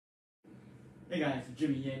Hey guys,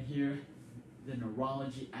 Jimmy Yin here, the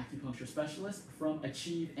neurology acupuncture specialist from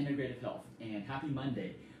Achieve Integrative Health, and happy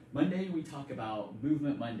Monday. Monday we talk about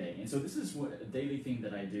Movement Monday, and so this is a daily thing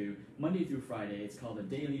that I do Monday through Friday. It's called the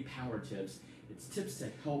Daily Power Tips. It's tips to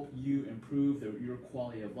help you improve your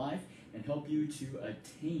quality of life and help you to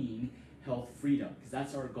attain health freedom, because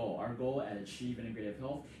that's our goal. Our goal at Achieve Integrative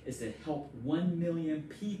Health is to help 1 million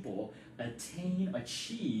people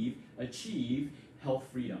achieve health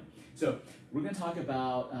freedom. So we're going to talk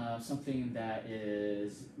about something that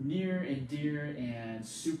is near and dear and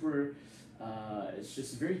super, it's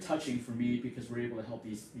just very touching for me because we're able to help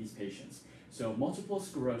these patients. So multiple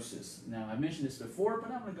sclerosis. Now I've mentioned this before,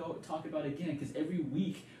 but I'm going to go talk about it again because every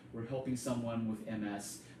week we're helping someone with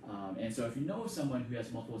MS. And so if you know someone who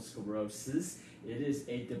has multiple sclerosis, it is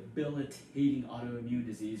a debilitating autoimmune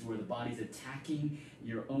disease where the body's attacking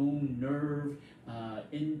your own nerve.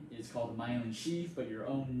 It's called the myelin sheath, but your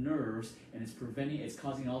own nerves, and it's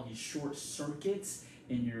causing all these short circuits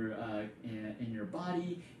in your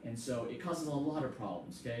body, and so it causes a lot of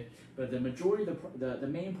problems. Okay, but the majority of the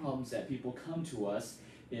main problems that people come to us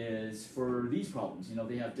is for these problems. You know,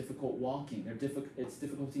 they have difficult walking. It's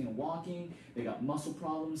difficulty in walking. They got muscle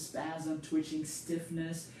problems, spasm, twitching,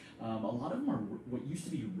 stiffness. A lot of them are what used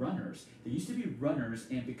to be runners. They used to be runners,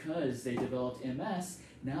 and because they developed MS,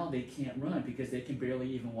 now they can't run because they can barely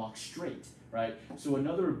even walk straight, right? So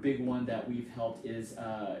another big one that we've helped is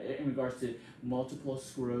in regards to multiple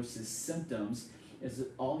sclerosis symptoms is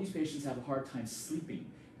that all these patients have a hard time sleeping.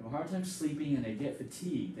 They have a hard time sleeping, and they get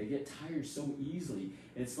fatigued. They get tired so easily.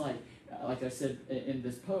 It's like I said in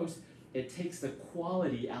this post, it takes the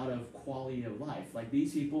quality out of quality of life. Like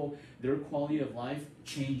these people, their quality of life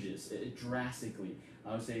changes drastically.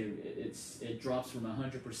 I would say it drops from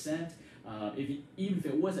 100%. Even if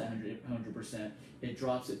it was 100%, it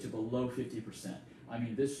drops it to below 50%. I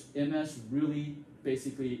mean, this MS really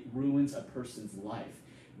basically ruins a person's life,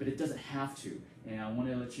 but it doesn't have to. And I want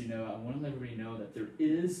to let you know, I want to let everybody know that there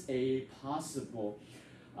is a possible,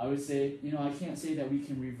 I would say, you know, I can't say that we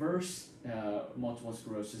can reverse multiple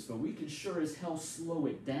sclerosis, but we can sure as hell slow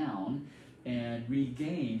it down and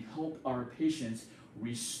help our patients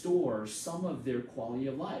restore some of their quality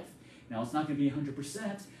of life. Now, it's not going to be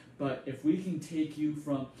 100%, but if we can take you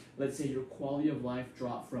from, let's say your quality of life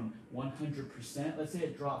dropped from 100%, let's say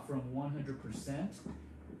it dropped from 100%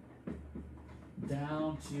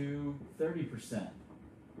 down to 30%,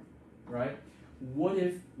 right? What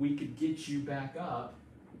if we could get you back up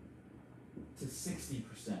to 60%,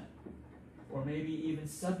 or maybe even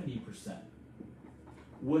 70%?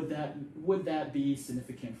 Would that be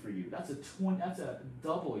significant for you? That's a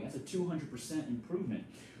doubling. That's a 200% improvement.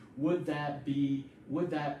 Would that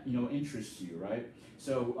interest you, right?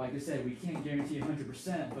 So, like I said, we can't guarantee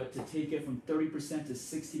 100%, but to take it from 30% to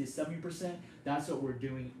 60 to 70%, that's what we're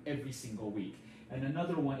doing every single week. And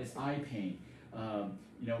another one is eye pain.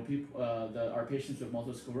 You know, our patients with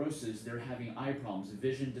multiple sclerosis, they're having eye problems,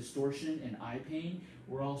 vision distortion and eye pain.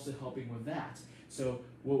 We're also helping with that. So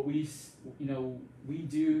what we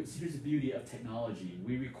do, here's the beauty of technology.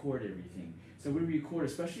 We record everything. So we record,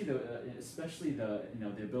 especially the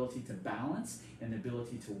ability to balance and the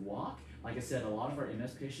ability to walk. Like I said, a lot of our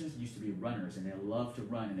MS patients used to be runners, and they love to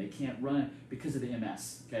run, and they can't run because of the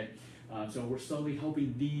MS. Okay, so we're slowly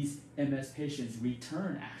helping these MS patients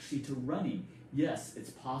return actually to running. Yes,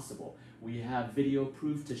 it's possible. We have video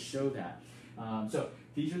proof to show that. So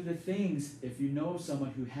these are the things. If you know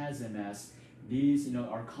someone who has MS, these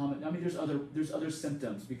are common. I mean, there's other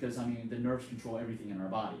symptoms because the nerves control everything in our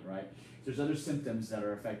body, right? There's other symptoms that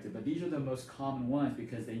are affected, but these are the most common ones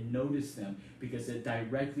because they notice them because it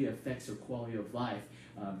directly affects their quality of life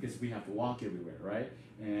because we have to walk everywhere, right?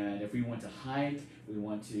 And if we want to hike, we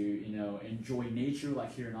want to enjoy nature.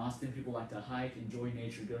 Like here in Austin, people like to hike, enjoy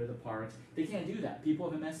nature, go to the parks. They can't do that. People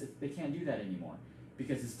with MS, they can't do that anymore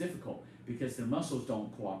because it's difficult, because their muscles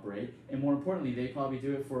don't cooperate, and more importantly, they probably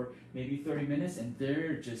do it for maybe 30 minutes and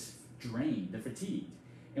they're just drained, they're fatigued.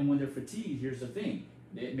 And when they're fatigued, here's the thing,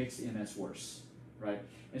 it makes the MS worse, right?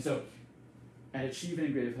 And so at Achieve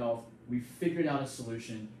Integrative Health, we figured out a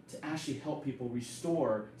solution to actually help people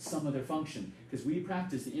restore some of their function, because we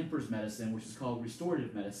practice the Emperor's medicine, which is called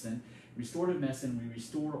restorative medicine. Restorative medicine, we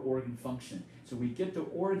restore organ function. So we get the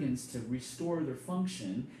organs to restore their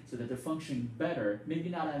function so that they're functioning better, maybe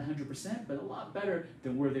not at 100%, but a lot better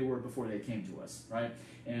than where they were before they came to us, right?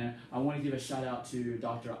 And I want to give a shout out to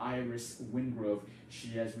Dr. Iris Wingrove. She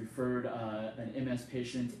has referred an MS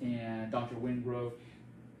patient, and Dr. Wingrove,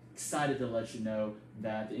 excited to let you know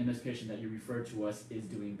that the MS patient that you referred to us is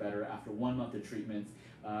doing better after 1 month of treatment.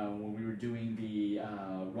 When we were doing the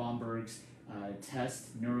Romberg's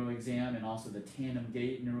test neuro exam and also the tandem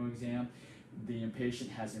gait neuro exam, the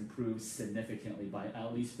patient has improved significantly by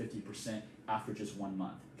at least 50% after just 1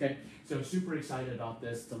 month. Okay, so super excited about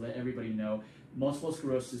this to let everybody know, multiple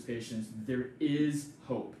sclerosis patients, there is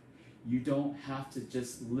hope. You don't have to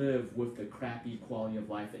just live with the crappy quality of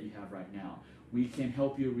life that you have right now. We can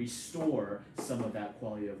help you restore some of that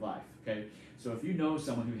quality of life. Okay, so if you know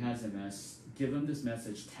someone who has MS, give them this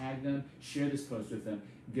message, tag them, share this post with them,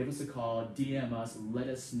 give us a call, DM us, let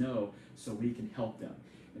us know so we can help them.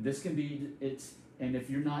 And this can be, and if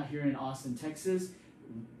you're not here in Austin, Texas,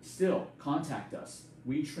 still contact us.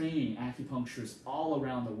 We train acupuncturists all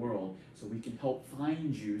around the world so we can help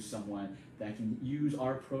find you someone that can use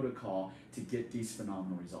our protocol to get these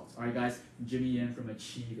phenomenal results. All right, guys, Jimmy Yin from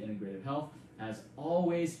Achieve Integrative Health. As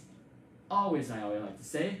always, I always like to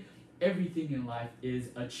say, everything in life is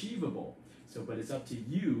achievable. So, but it's up to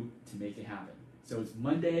you to make it happen. So it's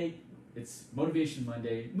Monday, it's Motivation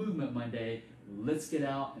Monday, Movement Monday. Let's get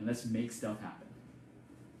out and let's make stuff happen.